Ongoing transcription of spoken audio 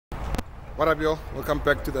What up, y'all? Welcome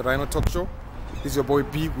back to the Rhino Talk Show. This is your boy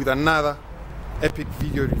B with another epic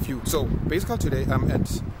video review. So basically today let me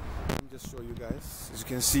just show you guys. As you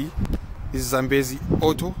can see, this is Zambezi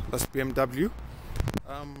Auto, that's BMW.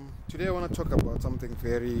 Today I want to talk about something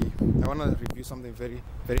I want to review something very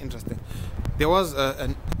interesting. There was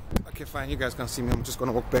okay, fine, you guys can see me. I'm just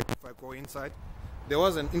gonna walk back if I go inside. There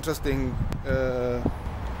was an interesting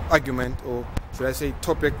argument, or should I say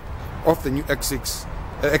topic, of the new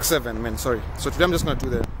X7, man, sorry. So today I'm just going to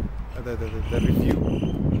do the review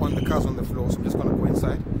on the cars on the floor. So I'm just going to go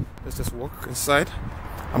inside. Let's just walk inside.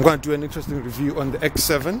 I'm going to do an interesting review on the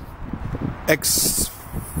X7,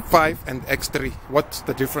 X5 and X3. What's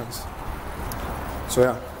the difference? So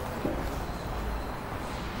yeah.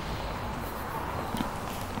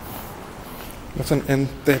 That's an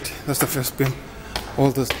M30. That's the first BM.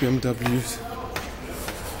 All those BMWs.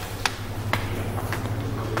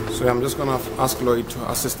 So I'm just gonna ask Lloyd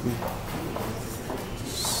to assist me.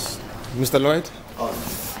 Mr. Lloyd?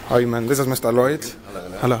 How are you, man? This is Mr. Lloyd.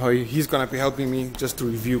 Hello, how are you? He's gonna be helping me just to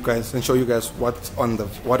review guys and show you guys what are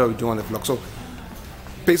we doing on the vlog. So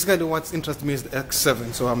basically what's interesting me is the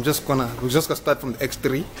X7. So we're just gonna start from the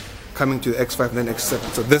X3, coming to the X5 and then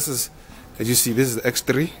X7. So this is, as you see, this is the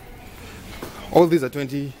X3. All these are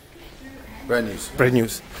brand new.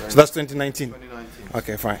 So that's 2019.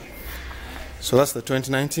 Okay, fine. So that's the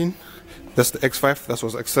 2019, that's the X5, that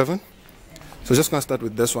was X7. So just gonna start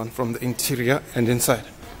with this one from the interior and inside.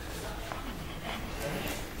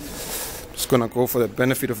 Just gonna go for the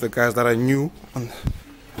benefit of the guys that are new.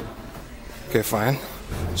 Okay, fine.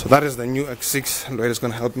 So that is the new X6, and Lloyd is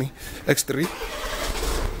gonna help me. X3.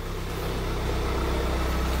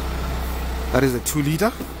 That is the 2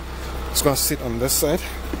 liter. It's gonna sit on this side.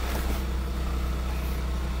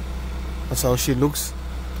 That's how she looks.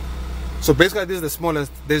 So basically this is the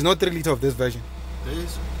smallest. There's no 3 liter of this version.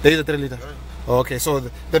 There is a 3 liter. Right. Oh, okay, so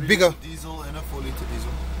the bigger diesel and a 4 liter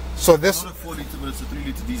diesel. So this not a 4 liter, but it's a 3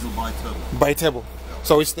 liter diesel bi-turbo. Bi-turbo. Yeah.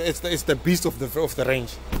 So it's the beast of the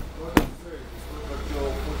range. Not necessarily. It's got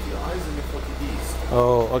your 40Is and your 40Ds.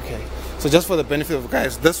 Oh, okay. So just for the benefit of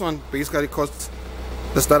guys, this one basically costs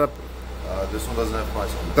the startup. This one doesn't have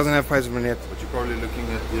price on it. Doesn't have price on it yet. But you're probably looking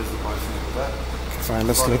at, here's the prices for that. Okay, fine,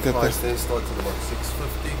 let's look at this. There starts at about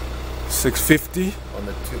 650. 650 on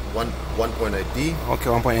the 1.8D. Okay,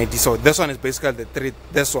 1.8D. So this one is basically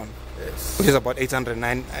this one. Yes. Which is about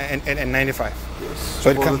 895. Yes. So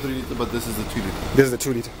it comes the 3 liter, but this is the 2 liter. This is the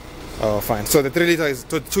 2 liter. Oh, fine. So the 3 liter is,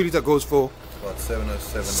 so the 2 liter goes for about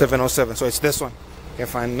 707. 707. So it's this one. Okay,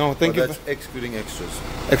 fine. No, thank you. That's excluding extras.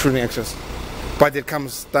 Excluding extras. But it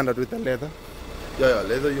comes standard with the leather. Yeah,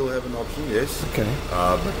 leather you'll have an option, yes. Okay.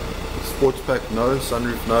 But sports pack, no.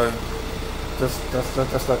 Sunroof, no. Just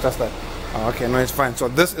that. Oh, okay, no, it's fine. So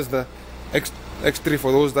this is the X3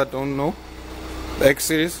 for those that don't know, the X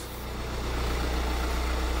series.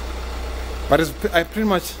 But I pretty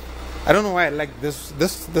much, I don't know why I like this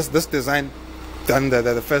design than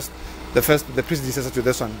the predecessor to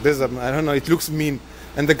this one. This I don't know, it looks mean,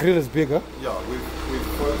 and the grill is bigger. Yeah, we've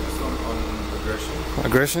focused on aggression.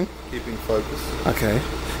 Aggression. Keeping focus. Okay.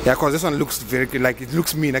 Yeah, because this one looks very like it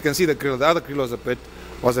looks mean. I can see the grill. The other grill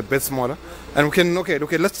was a bit smaller, and we can okay.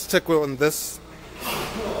 Let's check on this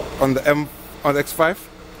on the X5.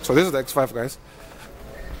 So this is the X5, guys.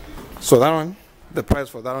 So that one, the price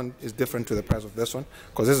for that one is different to the price of this one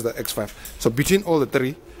because this is the X5. So between all the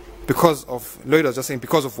three, because of Lloyd was just saying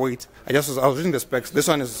because of weight, I was reading the specs. This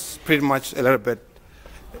one is pretty much a little bit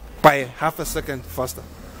by half a second faster.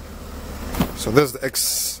 So this is the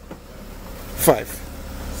X5.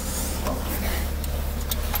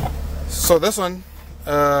 So this one,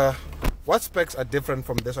 what specs are different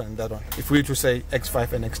from this one and that one? If we were to say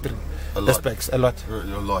X5 and X3, the specs a lot. A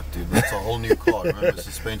lot, dude. That's a whole new car. Remember, the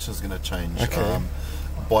suspension's gonna change. Okay.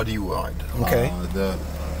 Body wide. Okay. The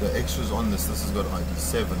extras on this has got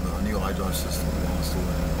ID7, the new iDrive system.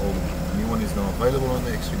 The new one is now available on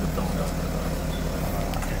the X3, but that one doesn't have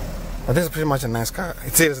that. But this is pretty much a nice car.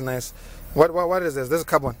 It says nice. What is this? This is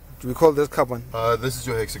carbon. Do we call this carbon? This is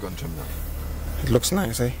your hexagon trim now. It looks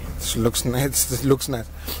nice, eh? It looks nice. It looks nice.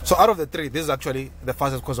 So out of the three, this is actually the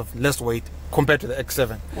fastest because of less weight compared to the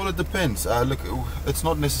X7. Well, it depends. Look, it's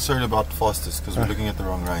not necessarily about fastest because we're looking at the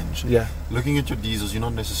wrong range. Yeah. Looking at your diesels, you're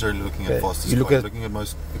not necessarily looking at fastest. You're looking at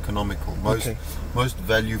most economical, most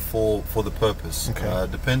value for the purpose. Okay.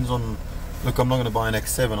 Depends on. Look, I'm not going to buy an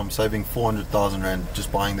X7. I'm saving 400,000 rand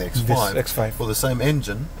just buying the X5. This X5 for the same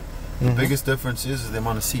engine. The biggest difference is the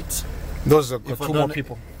amount of seats. Those are two more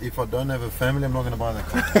people. If I don't have a family, I'm not going to buy that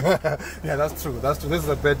car. Yeah, that's true. That's true. This is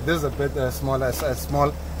a bit. This is a bit small,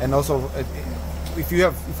 small, and also if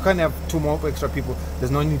you can't have 2 more extra people,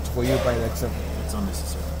 there's no need for you to buy the X7. It's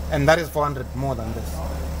unnecessary. And that is 400 more than this.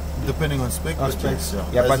 Depending on spec, Oh, but specs. yes,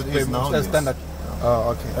 Yeah, as but it is now, as yes. standard. Yeah. Oh,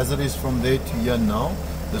 okay. As it is from there to here now,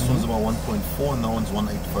 this one's about 1.4 and that one's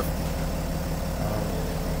 1.850.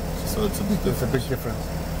 So it's a big difference. It's a big difference.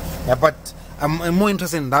 Yeah, but I'm more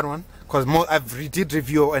interested in that one because did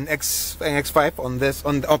review an X5 on this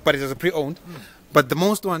but it was a pre-owned. But the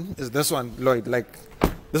most one is this one, Lloyd. Like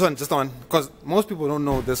this one, just the one, because most people don't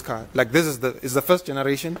know this car. Like this is the first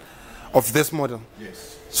generation of this model.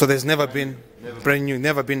 Yes. So there's never been brand new,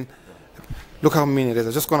 never been. Look how many it is.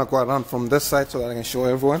 I'm just gonna go around from this side so that I can show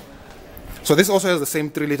everyone. So this also has the same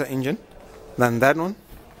 3-liter engine than that one.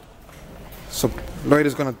 So Lloyd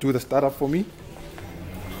is gonna do the startup for me.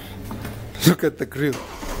 Look at the grill.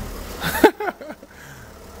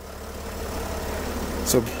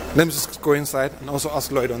 So let me just go inside and also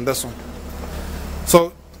ask Lloyd on this one.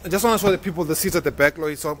 So I just want to show the people the seats at the back,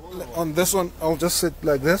 Lloyd. So on this one, I'll just sit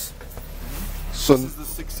like this. So This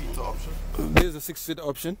is the 6-seater option. this is the 6-seater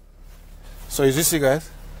option. So as you see, guys,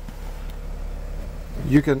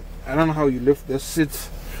 you can, I don't know how you lift this seat.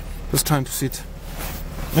 Just trying to sit.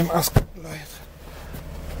 Let me ask Lloyd.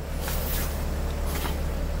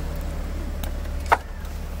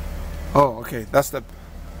 Oh, okay, that's the,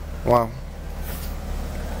 wow.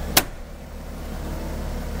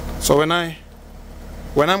 So when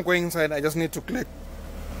I'm going inside, I just need to click.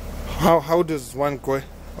 How does one go?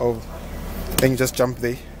 Oh, then you just jump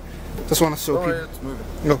there. Just want to show people. It's moving.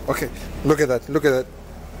 No, okay. Look at that. Look at that.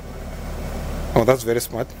 Oh, that's very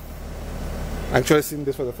smart. Actually, seen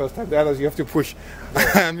this for the first time. The others you have to push.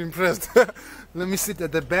 I'm impressed. Let me sit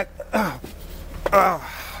at the back.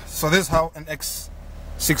 So this is how an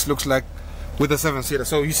X6 looks like with a 7-seater.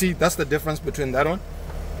 So you see, that's the difference between that one.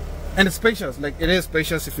 And it's spacious. Like it is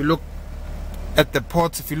spacious. If you look at the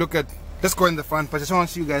ports, if you look at, let's go in the front. But I just want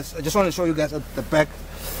to show you guys. I just want to show you guys at the back.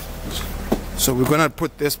 So we're gonna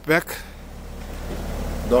put this back.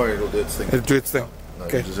 No, it'll do its thing. It'll do its thing. No,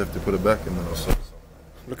 Okay. you just have to put it back and then I'll sort it.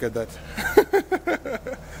 Look at that.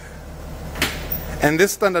 And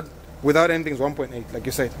this standard without anything is 1.8, like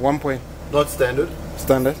you said, 1 point Not standard.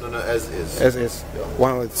 standard No, as is. as is.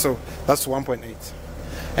 Yeah. So that's 1.8.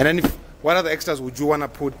 And then what other extras would you wanna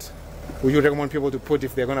put? Would you recommend people to put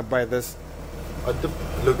if they're gonna buy this?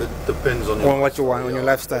 Look, it depends on what you want, on your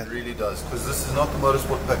lifestyle. It really does, because this is not the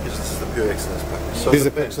motorsport package. This is the pure excellence package. So This is it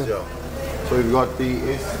the depends. excellence. Yeah. So we've got the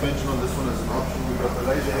air suspension on this one as an option. We've got the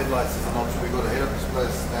laser headlights as an option. We've got a head-up display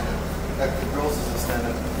as standard. Active grills as a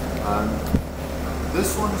standard.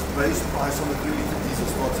 This one's base price on the 3-liter diesel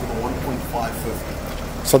starts from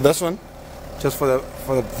 1.550. So this one, just for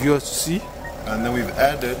the viewers to see. And then we've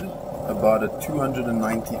added about a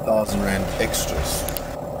 290,000 rand extras.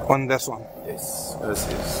 On this one. Yes, as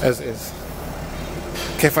is. As is.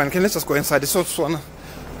 Okay, fine. Okay, let's just go inside. This one.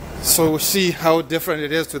 So see how different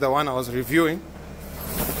it is to the one I was reviewing.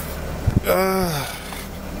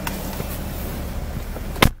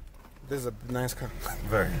 This is a nice car.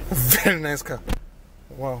 Very. Very nice car.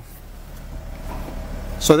 Wow.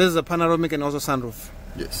 So this is a panoramic and also sunroof.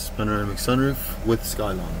 Yes, panoramic sunroof with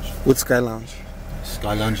Sky Lounge. With Sky Lounge.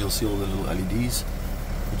 Sky Lounge, you'll see all the little LEDs.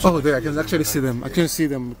 Oh, there, I can actually see them. I can see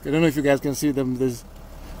them. I don't know if you guys can see them. There's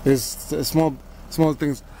small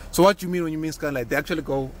things. So what you mean when you mean skylight? They actually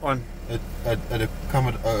go on. It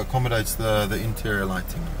accommodates the interior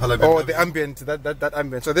lighting. Hello, Oh, BMW. the ambient, that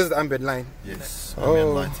ambient. So this is the ambient line. Yes, Oh. ambient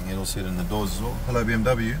lighting. It'll see it in the doors as well. Hello,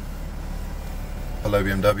 BMW. Hello,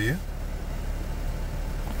 BMW.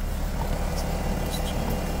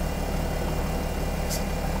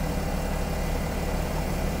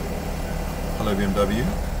 Hello, BMW.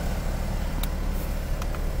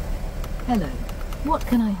 Hello, what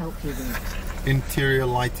can I help you with? Interior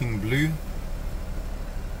lighting blue.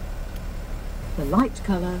 The light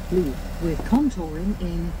colour blue with contouring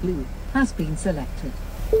in blue has been selected.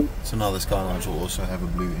 So now the Sky Lounge will also have a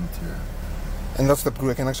blue interior. And that's the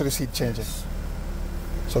blue. I can actually see it changing.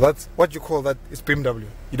 So that's what you call that is BMW.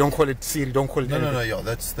 You don't call it Siri, you don't call it anything. No, yeah,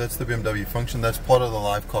 that's the BMW function. That's part of the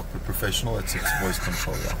Live Cockpit Professional. It's voice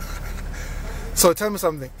control, yeah. So tell me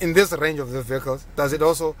something. In this range of the vehicles, does it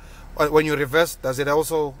also, when you reverse, does it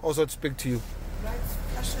also speak to you?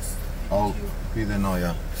 I'll be there now,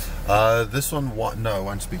 yeah. This one, no, it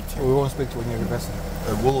won't speak to you. We won't speak to when you're reversing.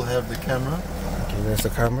 It will have the camera. Okay, there's the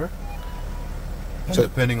camera. And So-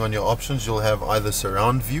 depending on your options, you'll have either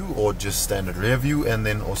surround view or just standard rear view, and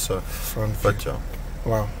then also Front front view.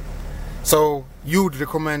 view. Wow. So you would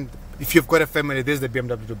recommend, if you've got a family, this is the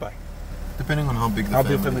BMW to buy. Depending on how big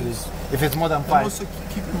the family is. If it's more than And 5. also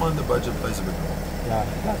keep in mind the budget plays a bit more. Yeah,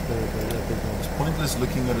 that's the big one. It's pointless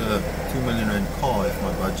looking at a 2 million rand car if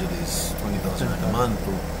my budget is 20,000 rand a month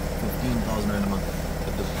or 15,000 rand a month.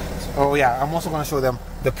 It depends. Oh yeah, I'm also going to show them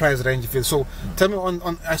the price range. So tell me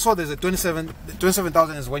on I saw there's a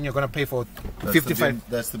 27,000 is when you're going to pay for 55.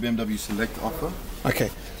 That's the BMW Select offer. Okay.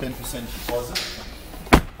 10% deposit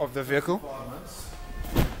Of the vehicle. 5 months.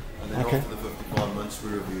 And then Okay. after the 55 months we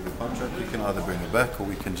review the contract. We can either bring it back or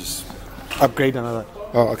we can just Upgrade another.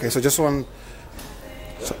 Oh, okay. So just one.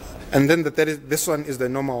 So, and then this one is the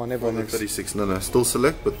normal one. Everyone over makes. 36. No, still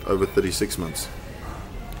Select, but over 36 months.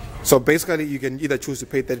 So basically, you can either choose to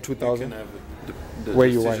pay You 32,000. can have the Where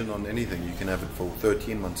you decision on anything. You can have it for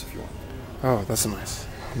 13 months if you want. Oh, that's nice.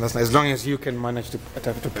 That's nice. As long as you can manage to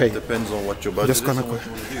pay. It depends on what your budget Just is gonna and what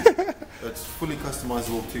you want to do. It's fully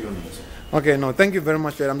customizable to your needs. Okay, no, thank you very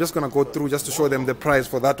much, Lloyd. I'm just gonna go through just to show them the price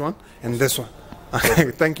for that one and this one.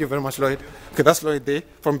 Thank you very much, Lloyd. Okay, that's Lloyd there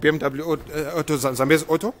from BMW Auto Zambezi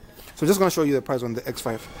Auto. So I'm just gonna show you the price on the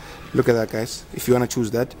X5. Look at that, guys. If you wanna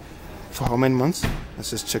choose that, for how many months?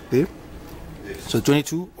 Let's just check there. So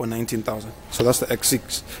 22 or 19,000. So that's the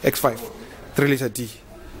X5, 3-liter D.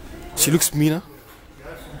 She looks meaner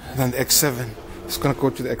than the X7. It's gonna go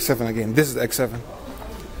to the X7 again. This is the X7.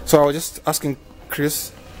 So I was just asking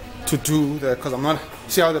Chris to do the, because I'm not,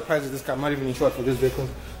 see how the price of this car, I'm not even insured for this vehicle.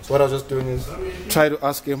 So what I was just doing is try to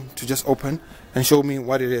ask him to just open and show me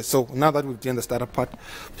what it is. So now that we've done the startup part,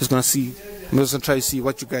 I'm just gonna try to see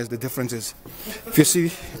what you guys, the difference is. If you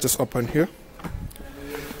see, just open here.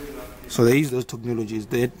 So there is those technologies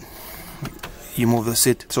there. You move the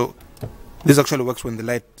seat. So this actually works when the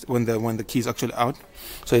light, when the key is actually out.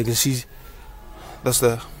 So you can see that's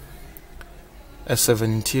the X7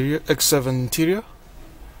 interior.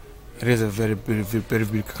 It is a very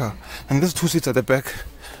big car. And there's 2 seats at the back.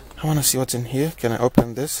 I want to see what's in here. Can I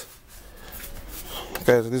open this?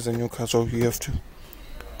 Guys, this is a new car, so you have to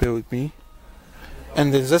bear with me.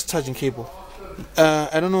 And there's this charging cable.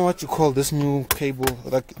 I don't know what you call this new cable,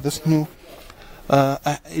 like this new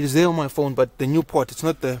it is there on my phone, but the new port, it's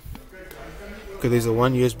not the, okay, there's a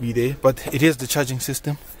 1 USB there, but it is the charging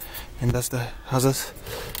system. And that's the hazards.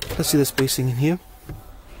 Let's see the spacing in here.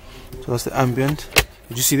 So that's the ambient.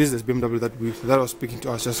 Did you see this? This BMW that was speaking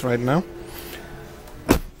to us just right now.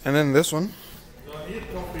 And then this one,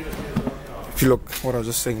 if you look what I was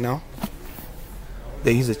just saying now,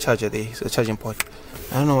 there is a charger there, it's a charging port.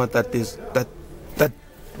 I don't know what that is.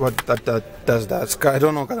 What that does that. I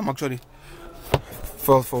don't know, because I'm actually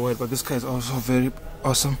fell forward, but this car is also very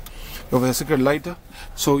awesome. Over a secret lighter,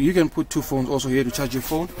 so you can put 2 phones also here to charge your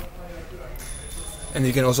phone, and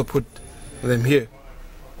you can also put them here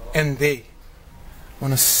and there.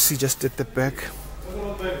 Wanna see just at the back?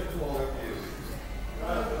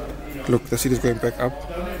 Look, the seat is going back up.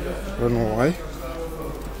 I don't know why.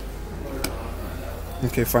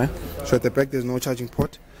 Okay, fine. So at the back there's no charging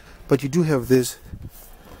port, but you do have this.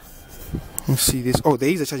 Let's see this. Oh, there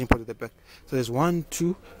is a charging port at the back. So there's 1,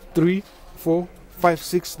 2, 3, 4, 5,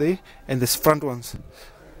 6 there, and this front ones.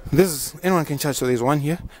 This is, anyone can charge. So there's one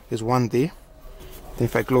here, there's one there. Then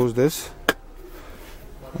if I close this,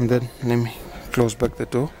 and then let me close back the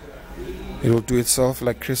door, it will do itself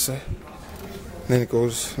like Chris said. Then it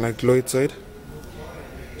goes like Lloyd said.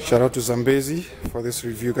 Shout out to Zambezi for this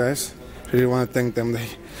review, guys. Really want to thank them.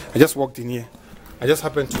 I just walked in here. I just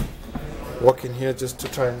happened to walk in here just to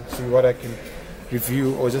try and see what I can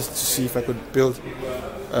review, or just to see if I could build,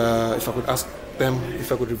 if I could ask them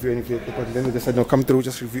if I could review any vehicle. But then they said no, come through,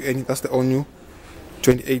 just review any. That's the all new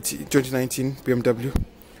 2019 BMW.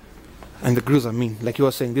 And the grills are mean, like you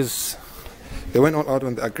were saying. This, they went all out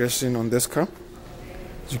on the aggression on this car,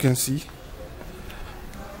 as you can see.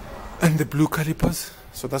 And the blue calipers.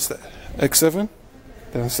 So that's the X7.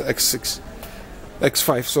 Then that's the X6,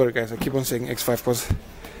 X5. Sorry guys, I keep on saying X5 because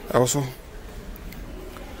I also.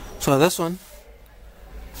 So this one,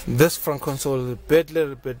 this front console,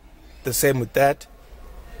 little bit the same with that.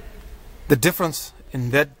 The difference in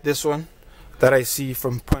this one that I see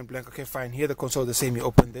from point blank. Okay, fine. Here the console the same. You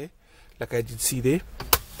open there, like I did see there.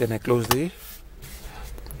 Then I close there.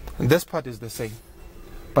 And this part is the same,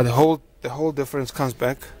 but the whole difference comes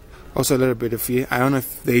back. Also a little bit of here. I don't know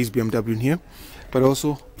if there is BMW in here, but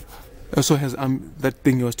also has that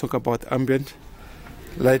thing you was talking about, ambient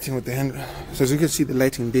lighting with the hand. So as you can see, the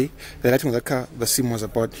lighting there, the lighting of the car, the sim was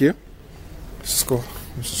about here. Let's go.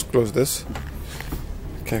 Let's just close this.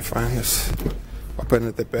 Okay, fine. Let's open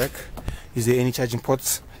at the back. Is there any charging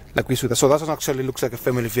ports like we saw? So that one actually looks like a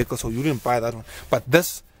family vehicle, so you didn't buy that one. But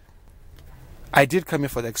this, I did come here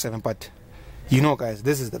for the X7, but you know guys,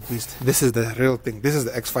 this is the beast. This is the real thing. This is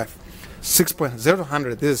the X5. 6.0 to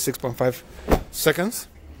 100. This is 6.5 seconds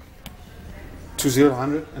to 0 to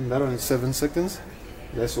 100, and that one is 7 seconds.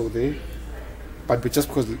 That's all there. But just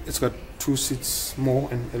because it's got 2 seats more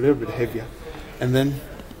and a little bit heavier. And then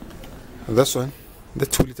this one, the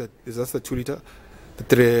 2 liter, that's the 2 liter.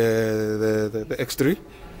 The X3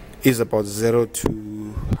 is about 0 to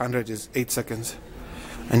 100 is 8 seconds,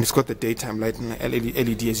 and it's got the daytime light and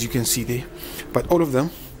LED as you can see there. But all of them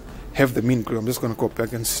have the mean grill. I'm just going to go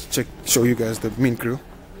back and show you guys the mean grill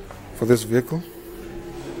for this vehicle.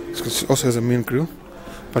 It also has a mean grill.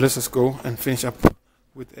 But let's just go and finish up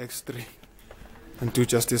with X3 and do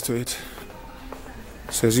justice to it.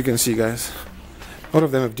 So as you can see, guys, all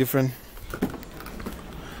of them have different.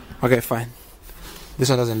 Okay, fine. This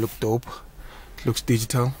one doesn't look dope. It looks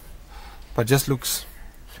digital, but just looks.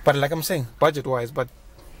 But like I'm saying, budget-wise, but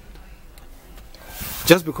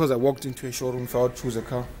just because I walked into a showroom, if I would choose a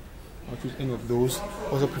car, I'll choose any of those.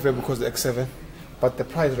 Also prefer because the X7, but the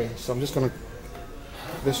price range. So I'm just gonna.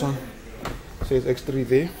 This one says X3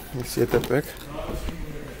 there. You see at the back.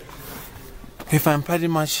 If I'm pretty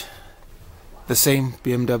much the same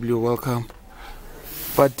BMW, welcome,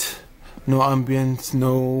 but no ambience,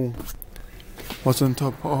 no. What's on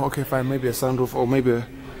top? Oh, okay, fine. Maybe a sunroof or maybe a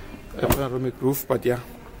panoramic roof, but yeah.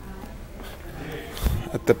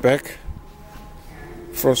 At the back.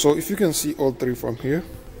 So if you can see all three from here,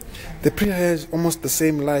 the Prius has almost the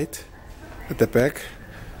same light at the back,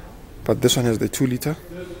 but this one has the 2 liter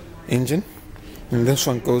engine, and this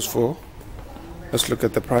one goes for. Let's look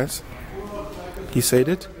at the price. He said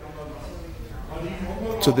it.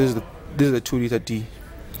 So this is the 2 liter D.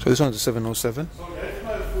 So this one is a 707.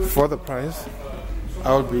 For the price,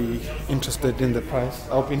 I would be interested in the price.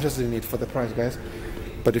 I would be interested in it for the price, guys.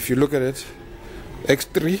 But if you look at it,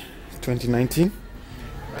 X3 2019,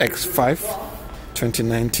 X5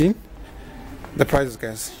 2019, the prices,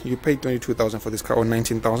 guys, you pay 22,000 for this car or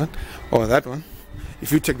 19,000. Or that one,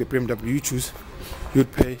 if you take the BMW you choose,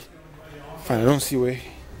 you'd pay. Fine, I don't see where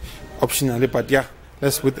optionally, but yeah,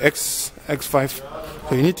 that's with X5.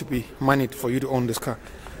 So you need to be moneyed for you to own this car.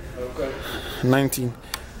 19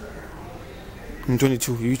 and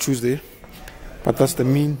 22, you choose there. But that's the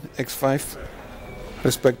mean X5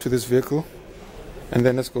 respect to this vehicle. And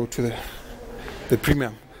then let's go to the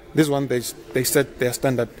premium. This one, they set their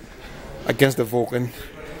standard against the Vogue, and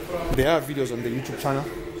there are videos on the YouTube channel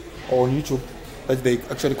or on YouTube that they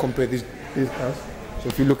actually compare these cars. So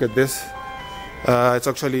if you look at this, it's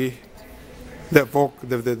actually the Vogue.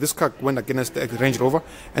 This car went against the Range Rover,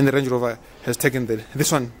 and the Range Rover has taken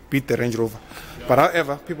this one beat the Range Rover. But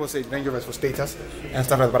however, people say Range Rover is for status and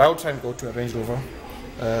stuff like that. But I would try and go to a Range Rover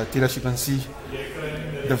dealership and see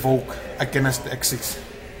the Vogue against the X6,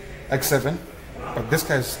 X7. But this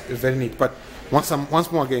car is very neat. But once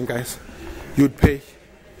more again, guys, you'd pay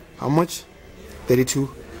how much?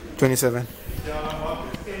 32.27.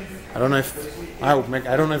 I don't know if I would make.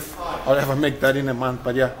 I don't know if I'll ever make that in a month.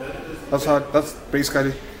 But yeah, that's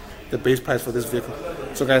basically the base price for this vehicle.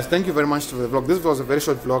 So guys, thank you very much for the vlog. This was a very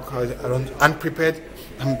short vlog. Unprepared.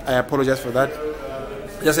 I apologize for that.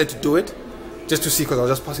 I just had to do it just to see, because I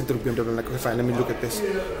was just passing through BMW. I'm like, okay, fine, let me look at this.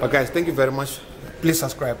 But guys, thank you very much. Please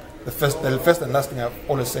subscribe. The first and last thing I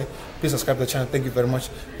always say, please subscribe to the channel. Thank you very much.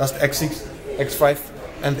 That's the X6, X5,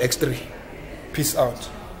 and the X3. Peace out.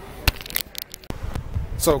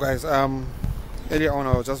 So guys, earlier on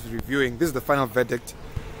I was just reviewing. This is the final verdict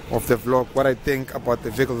of the vlog. What I think about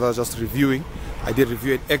the vehicle that I was just reviewing. I did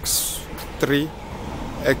review it X3,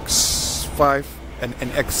 X5, and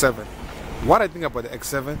X7. What I think about the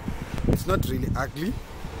X7, it's not really ugly.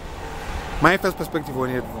 My first perspective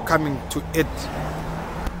when it coming to it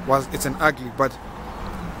was it's an ugly, but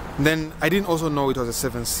then I didn't also know it was a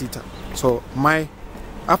 7-seater. So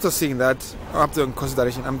after seeing that, after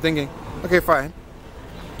consideration, I'm thinking, okay, fine.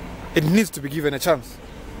 It needs to be given a chance.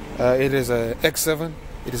 It is a X7.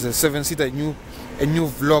 It is a 7-seater, a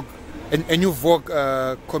new Vogue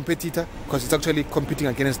competitor, because it's actually competing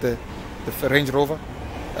against the Range Rover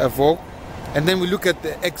Vogue. And then we look at the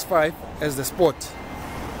X5 as the sport.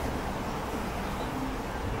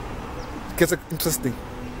 It gets interesting.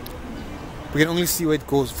 We can only see where it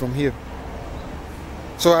goes from here.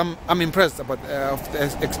 So I'm impressed about of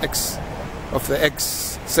the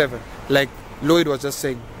X7. Like Lloyd was just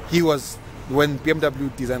saying, when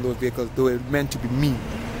BMW designed those vehicles, they were meant to be mean.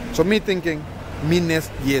 So me thinking, meanness,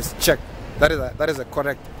 yes, check. That is a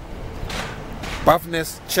correct.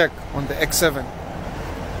 Buffness, check on the X7.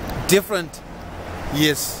 Different,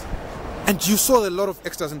 yes. And you saw a lot of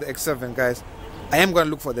extras in the X7, guys. I am going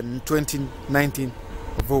to look for the 2019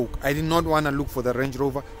 Vogue. I did not want to look for the Range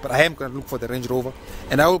Rover, but I am going to look for the Range Rover,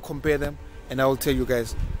 and I will compare them, and I will tell you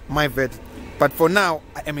guys my verdict. But for now,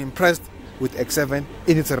 I am impressed with X7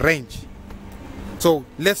 in its range. So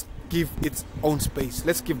let's give its own space.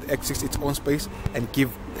 Let's give the X6 its own space and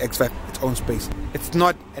give the X5 its own space. It's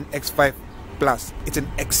not an X5 Plus, it's an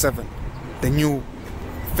X7, the new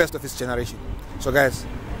first of its generation. So guys,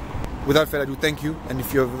 without further ado, thank you. And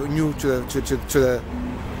if you're new to the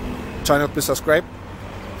channel, please subscribe.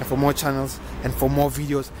 And for more channels and for more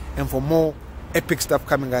videos and for more epic stuff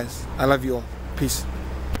coming, guys, I love you all. Peace.